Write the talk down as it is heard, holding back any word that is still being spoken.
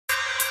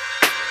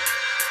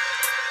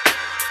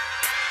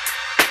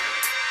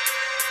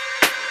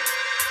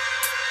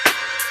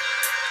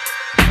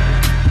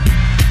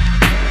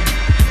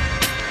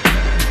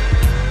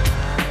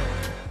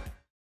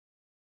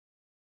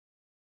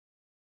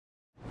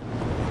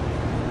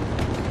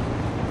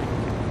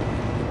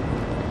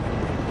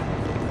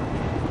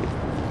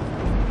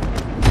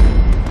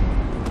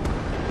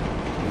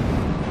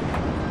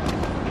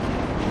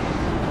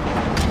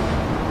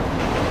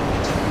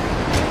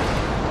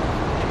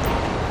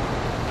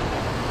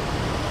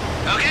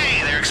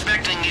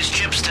these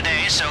chips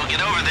today, so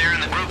get over there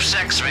in the group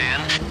sex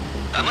van.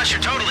 Unless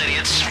you're total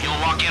idiots, you'll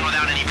walk in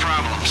without any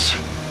problems.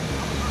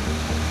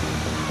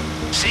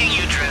 Seeing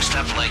you dressed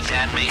up like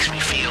that makes me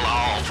feel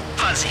all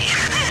fuzzy.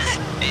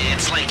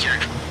 It's like your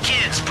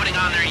kids putting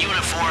on their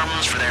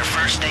uniforms for their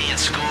first day at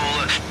school.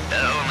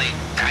 Only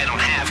I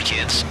don't have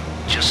kids.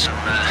 Just some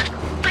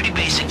pretty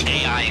basic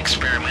AI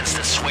experiments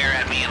that swear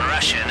at me in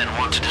Russian and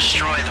want to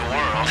destroy the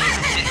world.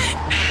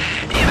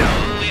 You know,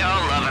 we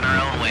all love in our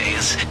own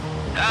ways.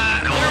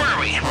 Where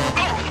were we?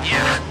 Oh,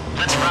 yeah.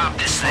 Let's rob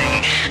this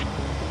thing.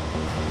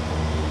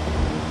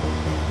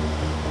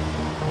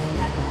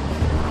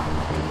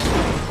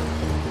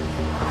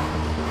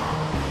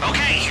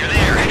 Okay, you're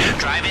there.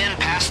 Drive in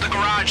past the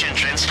garage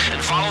entrance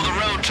and follow the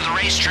road to the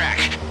racetrack.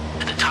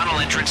 The tunnel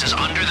entrance is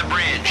under the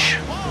bridge.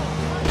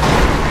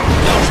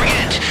 Don't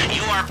forget,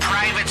 you are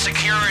private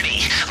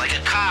security, like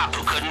a cop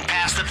who couldn't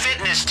pass the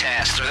fitness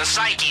test or the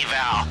psych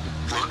eval.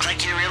 Looks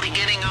like you're really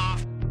getting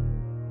off.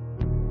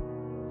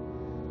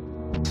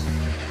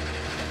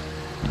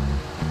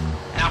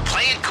 Now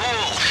play it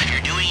cool.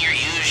 You're doing your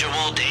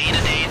usual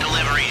day-to-day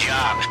delivery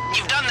job.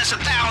 You've done this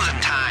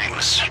 1,000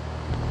 times.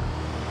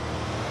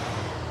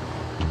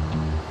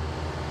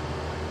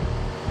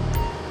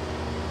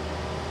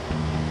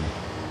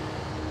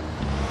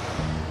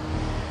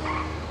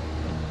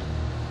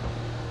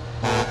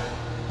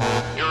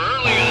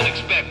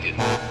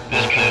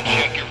 This gonna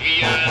check your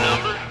VI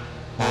number?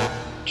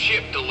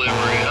 Chip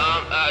delivery,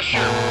 huh?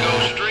 Sure.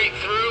 Go straight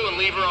through and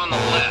leave her on the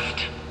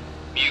left.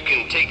 You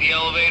can take the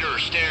elevator or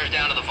stairs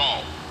down to the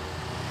vault.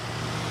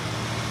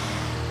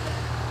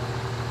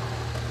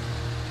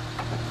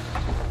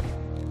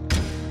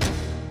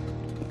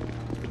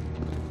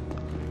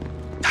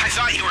 I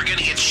thought you were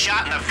gonna get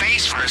shot in the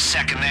face for a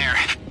second there.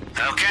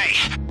 Okay.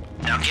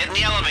 Now get in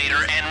the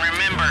elevator and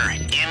remember,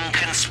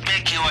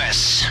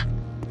 inconspicuous.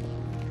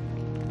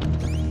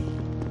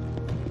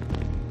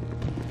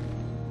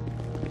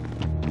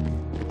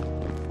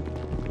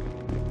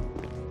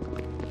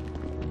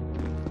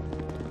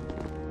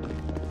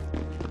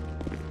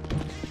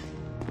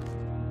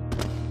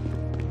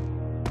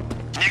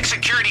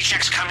 Security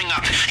check's coming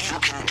up. You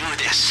can do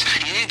this.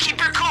 You keep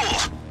your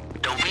cool.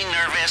 Don't be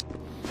nervous.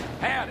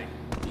 Howdy.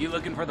 You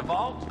looking for the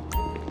vault?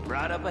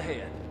 Right up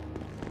ahead.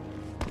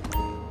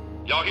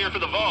 Y'all here for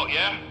the vault,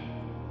 yeah?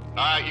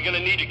 Alright, you're gonna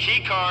need your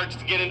key cards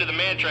to get into the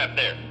man trap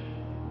there.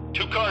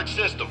 2-card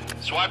system.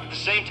 Swipe at the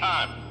same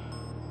time.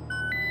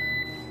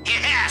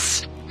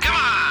 Yes! Come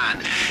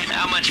on!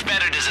 How much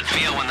better does it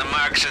feel when the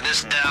marks are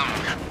this dumb?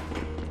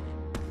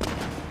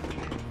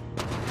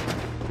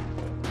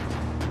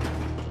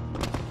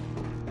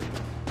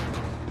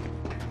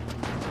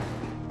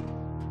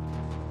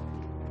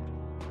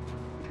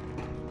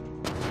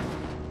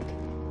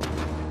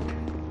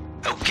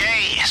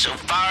 So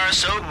far,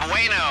 so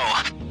bueno.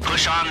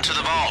 Push on to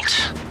the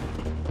vault.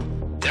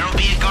 There'll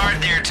be a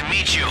guard there to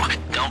meet you.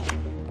 Don't...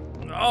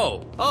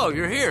 Oh,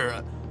 you're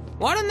here.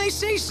 Why didn't they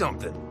say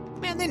something?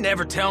 Man, they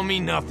never tell me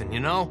nothing, you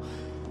know?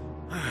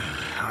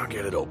 I'll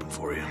get it open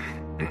for you.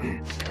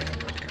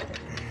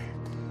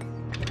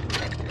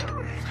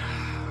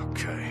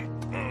 Okay.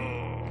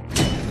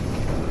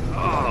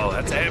 Oh,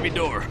 that's a heavy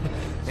door.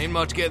 Ain't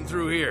much getting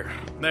through here.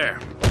 There.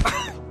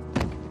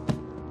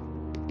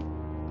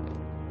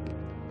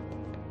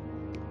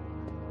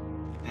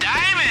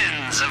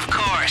 Of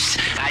course.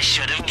 I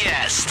should have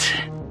guessed.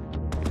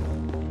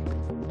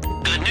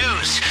 Good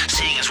news.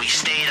 Seeing as we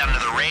stayed under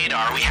the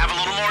radar, we have a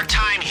little more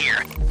time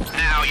here.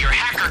 Now, your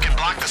hacker can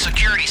block the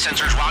security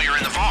sensors while you're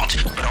in the vault,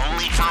 but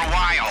only for a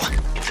while.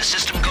 If the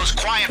system goes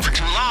quiet for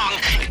too long,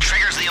 it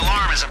triggers the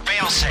alarm as a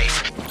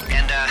failsafe.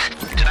 And,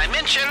 did I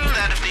mention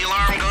that if the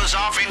alarm goes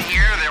off in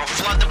here, they'll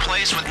flood the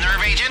place with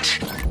nerve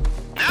agent?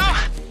 No?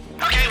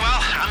 Okay,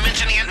 well, I'm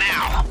mentioning it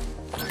now.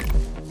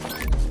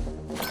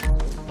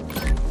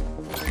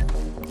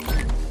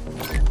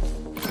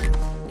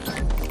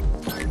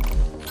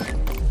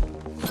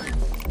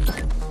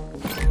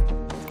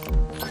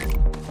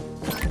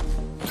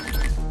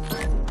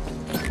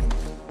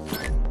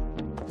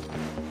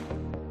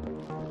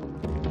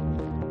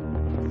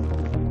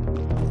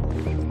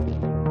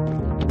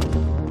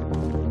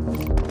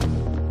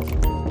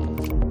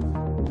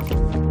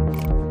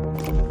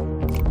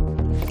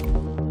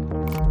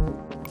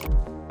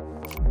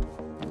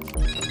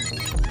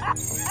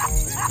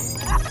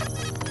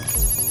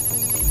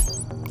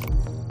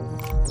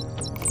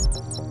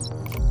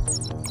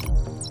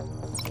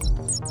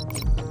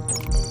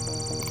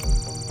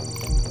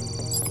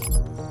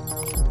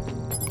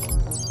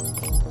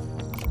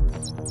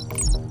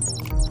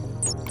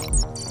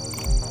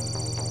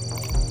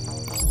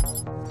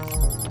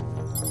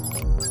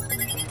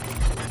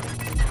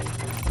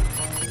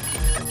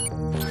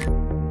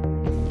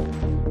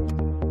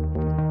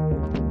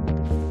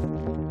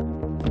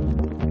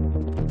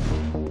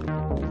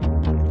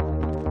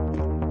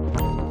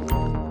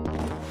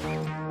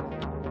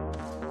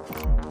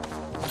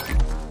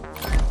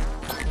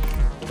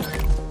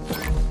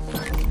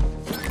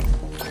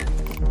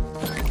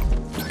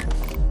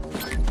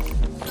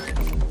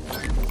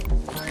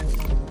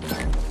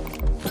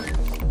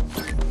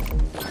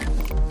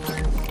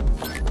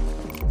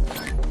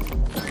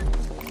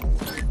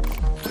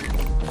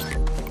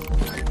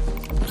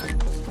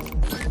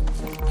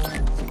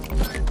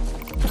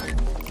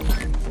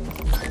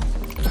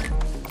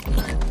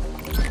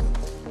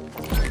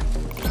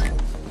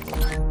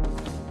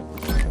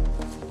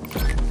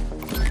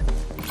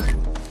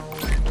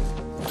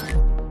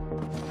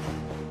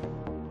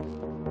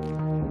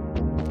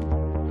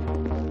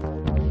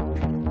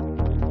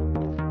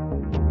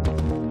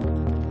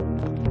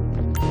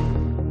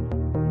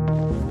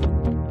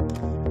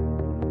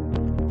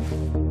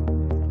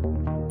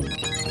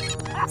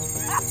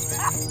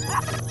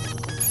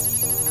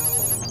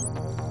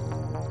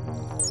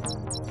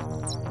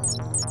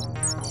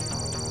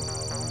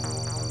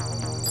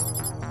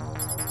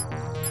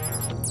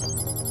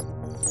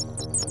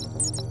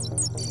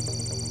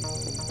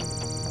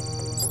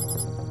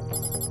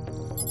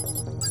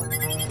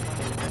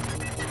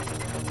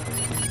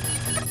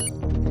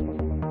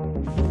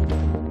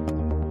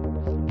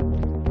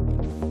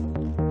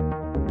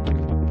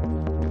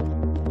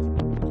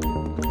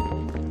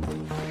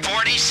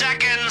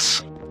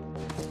 seconds.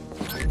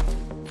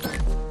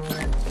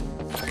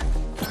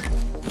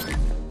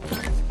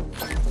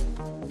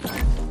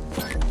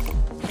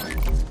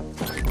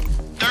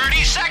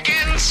 30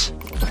 seconds.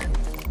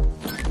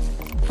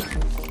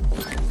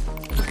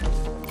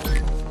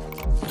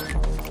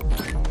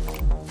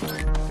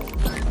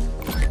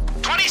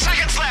 20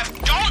 seconds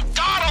left. Don't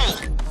dawdle.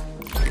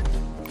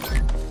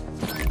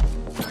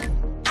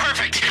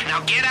 Perfect.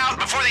 Now get out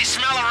before they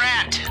smell a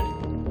rat.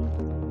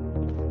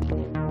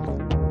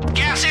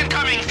 Gas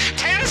incoming.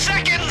 10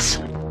 seconds.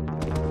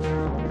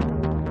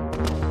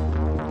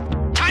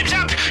 Time's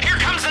up. Here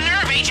comes the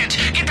nerve agent.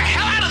 Get the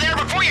hell out of there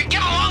before you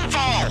get a lung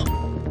fall.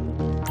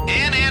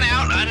 In and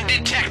out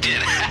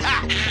undetected.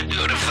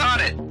 Who'd have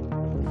thought it?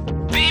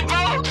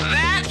 People,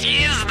 that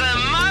is the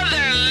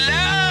mother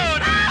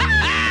load.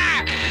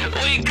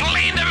 We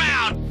cleaned them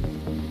out.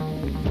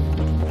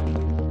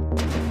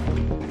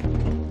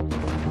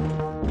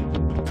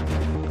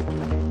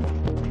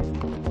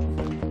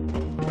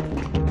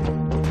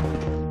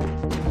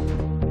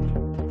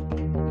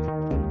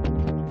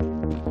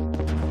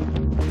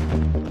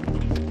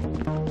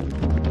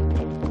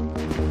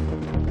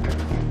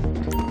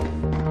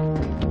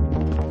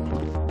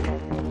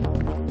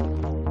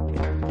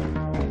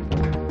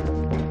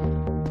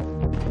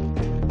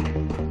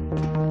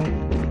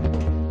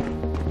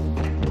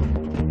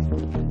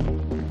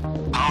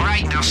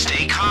 Now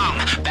stay calm.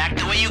 Back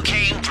the way you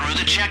came, through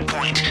the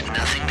checkpoint.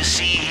 Nothing to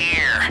see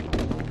here.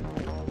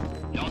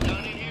 Y'all done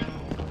in here?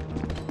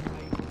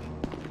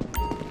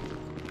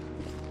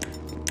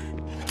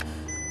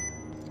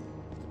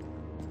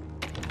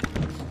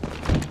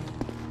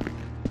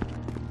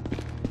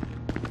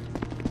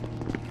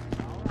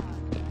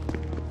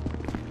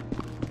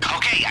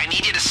 Okay, I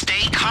need you to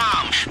stay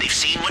calm. They've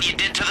seen what you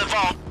did to the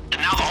vault,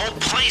 and now the whole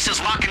place is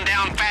locking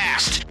down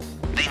fast.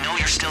 They know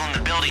you're still in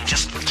the building.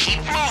 Just keep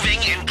moving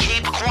and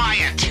keep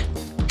quiet.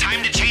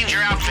 Time to change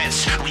your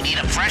outfits. We need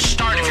a fresh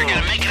start if you're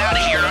gonna make it out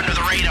of here under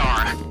the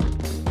radar.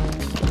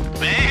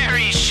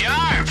 Very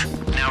sharp.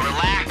 Now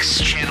relax,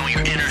 channel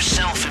your inner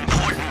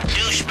self-important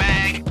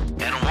douchebag,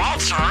 and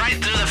waltz right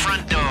through the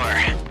front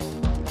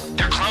door.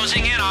 They're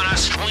closing in on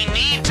us. We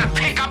need to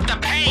pick up the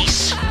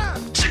pace.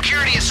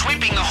 Security is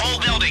sweeping the whole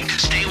building.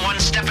 Stay one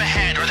step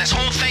ahead or this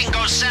whole thing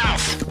goes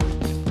south.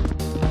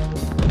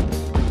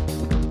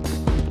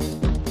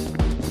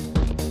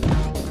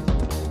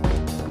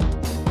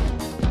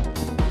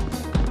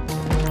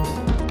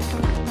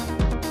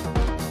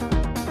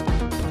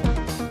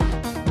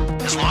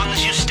 As long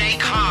as you stay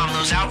calm,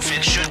 those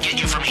outfits should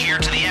get you from here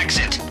to the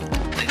exit.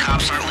 The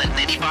cops aren't letting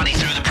anybody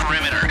through the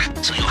perimeter,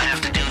 so you'll have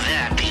to do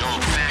that the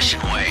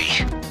old-fashioned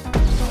way.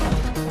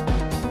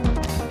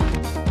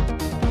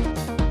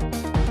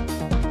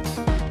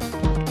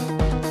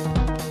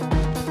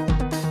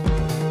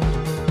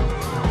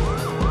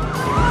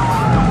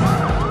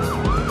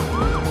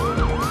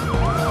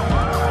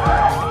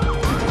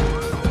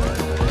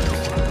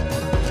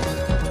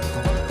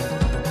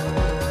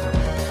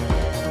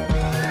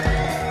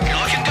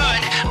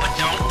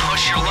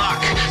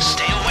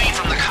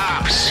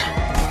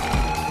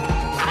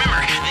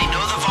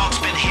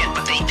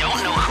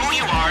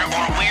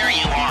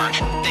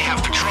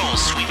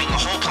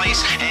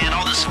 And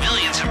all the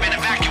civilians have been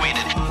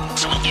evacuated.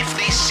 So if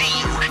they see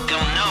you,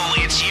 they'll know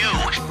it's you.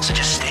 So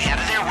just stay out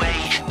of their way,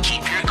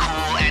 keep your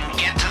cool, and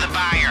get to the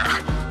buyer.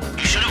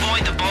 You should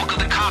avoid the bulk of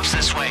the cops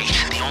this way.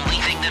 The only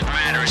thing that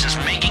matters is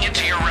making it